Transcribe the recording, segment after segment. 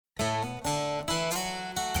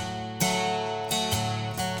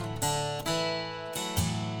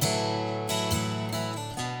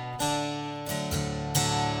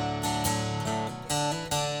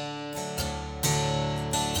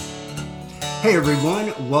Hey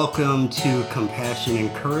everyone, welcome to Compassion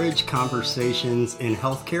and Courage Conversations in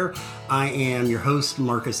Healthcare. I am your host,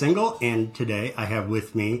 Marcus Engel, and today I have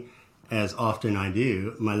with me, as often I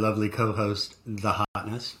do, my lovely co-host, The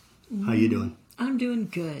Hotness. How you doing? I'm doing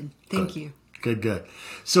good. Thank you. Good.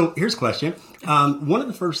 So here's a question. One of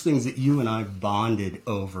the first things that you and I bonded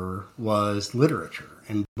over was literature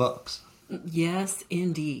and books. Yes,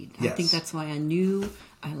 indeed. Yes. I think that's why I knew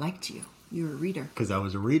I liked you. You're a reader. Because I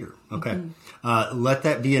was a reader. Okay. Let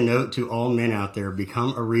that be a note to all men out there.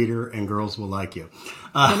 Become a reader and girls will like you.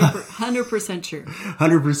 100% true.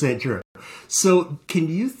 100% true. So can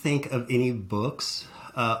you think of any books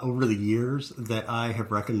over the years that I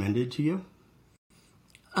have recommended to you?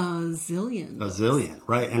 A zillion. A zillion,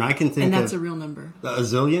 right. And I can think And that's of a real number. a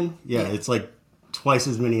zillion? Yeah, Yeah. it's like twice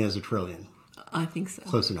as many as a trillion. I think so.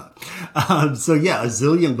 Close enough. So yeah, a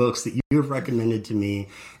zillion books that you have recommended to me,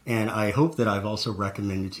 and I hope that I've also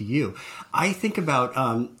recommended to you. I think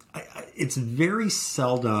about, it's very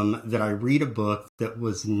seldom that I read a book that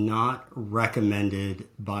was not recommended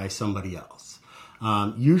by somebody else.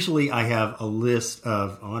 Usually I have a list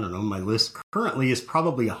of, my list currently is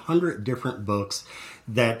probably 100 different books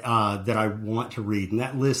that I want to read. And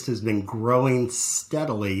that list has been growing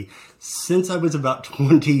steadily since I was about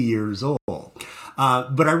 20 years old.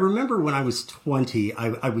 But I remember when I was 20,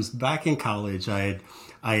 I was back in college. I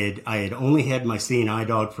had only had my seeing eye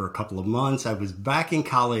dog for a couple of months. I was back in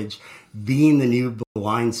college being the new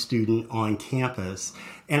blind student on campus.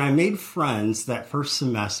 And I made friends that first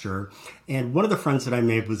semester. And one of the friends that I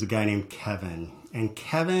made was a guy named Kevin. And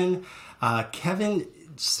Kevin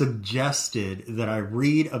suggested that I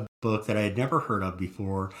read a book that I had never heard of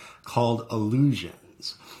before called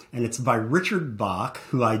Illusions. And it's by Richard Bach,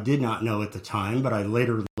 who I did not know at the time, but I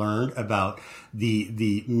later learned about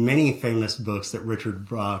the many famous books that Richard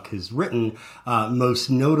Bach has written, most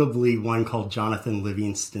notably one called Jonathan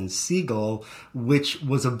Livingston Seagull, which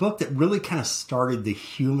was a book that really kind of started the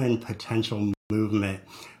human potential movement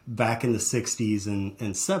back in the 60s and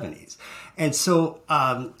 70s. And so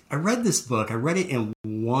I read this book. I read it in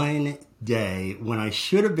one day when I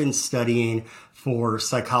should have been studying for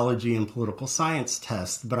psychology and political science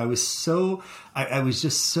tests. But I was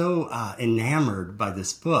just so enamored by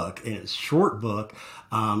this book. And it's a short book,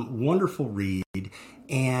 wonderful read.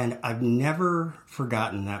 And I've never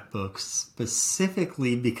forgotten that book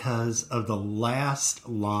specifically because of the last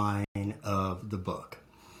line of the book,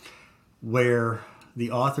 where the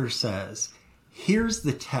author says, here's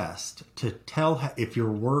the test to tell if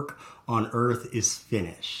your work on earth is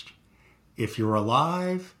finished. If you're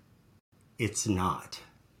alive, it's not.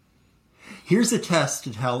 Here's a test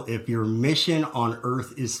to tell if your mission on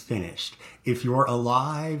earth is finished. If you're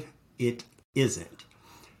alive, it isn't.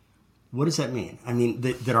 What does that mean? I mean,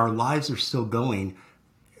 that our lives are still going.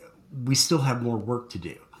 We still have more work to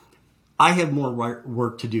do. I have more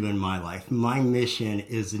work to do in my life. My mission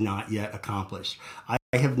is not yet accomplished. I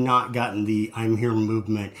have not gotten the I'm Here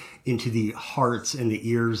movement into the hearts and the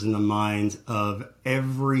ears and the minds of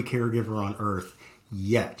every caregiver on earth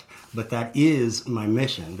yet. But that is my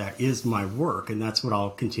mission. That is my work. And that's what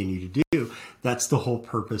I'll continue to do. That's the whole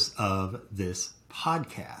purpose of this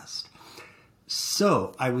podcast.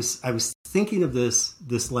 So I was thinking of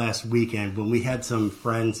this last weekend when we had some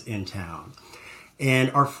friends in town.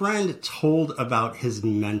 And our friend told about his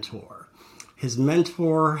mentor. His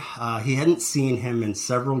mentor, he hadn't seen him in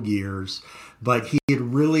several years, but he had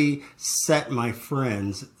really set my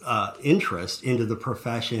friend's interest into the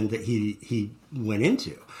profession that he went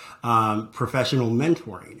into, professional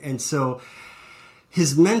mentoring. And so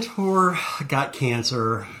his mentor got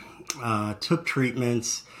cancer, took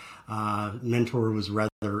treatments. Mentor was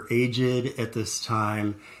rather aged at this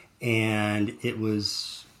time, and it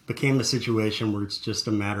became a situation where it's just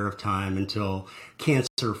a matter of time until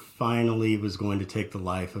cancer finally was going to take the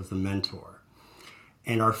life of the mentor.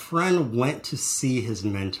 And our friend went to see his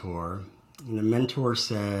mentor, and the mentor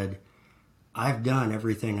said, I've done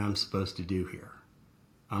everything I'm supposed to do here.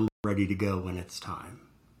 I'm ready to go when it's time.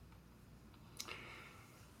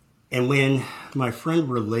 And when my friend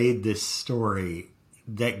relayed this story,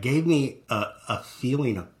 that gave me a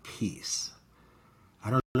feeling of peace. I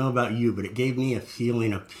don't know about you, but it gave me a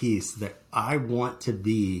feeling of peace that I want to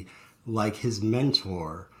be like his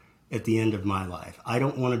mentor at the end of my life. I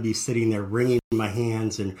don't want to be sitting there wringing my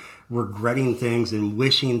hands and regretting things and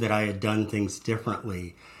wishing that I had done things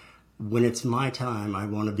differently. When it's my time, I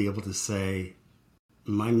want to be able to say,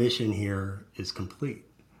 my mission here is complete.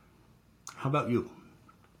 How about you?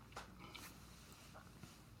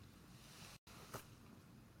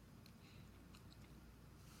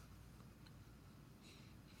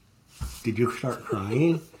 Did you start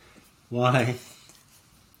crying? Why?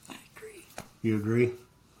 I agree. You agree?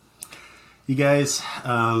 You guys,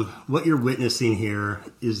 what you're witnessing here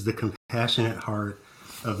is the compassionate heart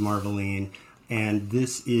of Marveline. And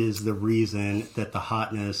this is the reason that the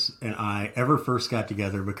Hotness and I ever first got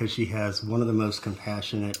together, because she has one of the most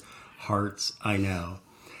compassionate hearts I know.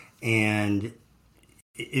 And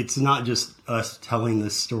it's not just us telling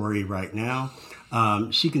this story right now.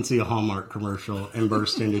 She can see a Hallmark commercial and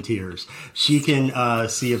burst into tears. She can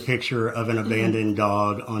see a picture of an abandoned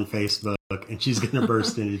dog on Facebook and she's going to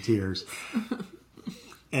burst into tears.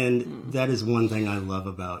 And that is one thing I love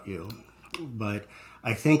about you. But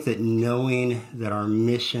I think that knowing that our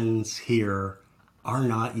missions here are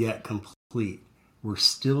not yet complete, we're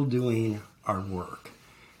still doing our work.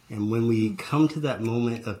 And when we come to that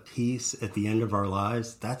moment of peace at the end of our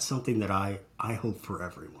lives, that's something that I hope for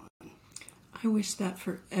everyone. I wish that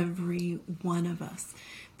for every one of us,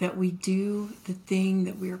 that we do the thing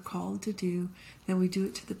that we are called to do, that we do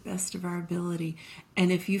it to the best of our ability.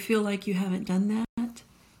 And if you feel like you haven't done that,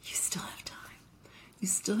 you still have time. You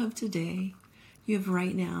still have today. You have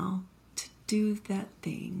right now to do that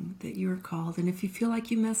thing that you are called. And if you feel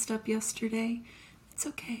like you messed up yesterday, it's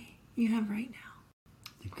okay. You have right now.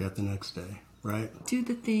 You've got the next day, right? Do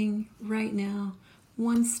the thing right now,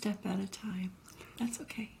 one step at a time. That's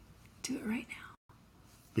okay. Do it right now.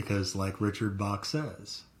 Because like Richard Bach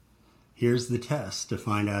says, here's the test to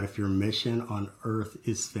find out if your mission on earth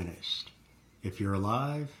is finished. If you're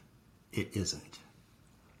alive, it isn't.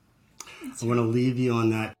 I want to leave you on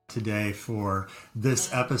that today for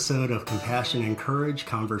this episode of Compassion and Courage,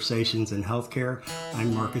 Conversations in Healthcare.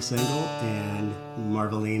 I'm Marcus Engel, and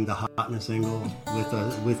Marveline, the Hotness Engel,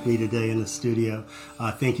 with me today in the studio.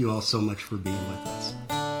 Thank you all so much for being with us.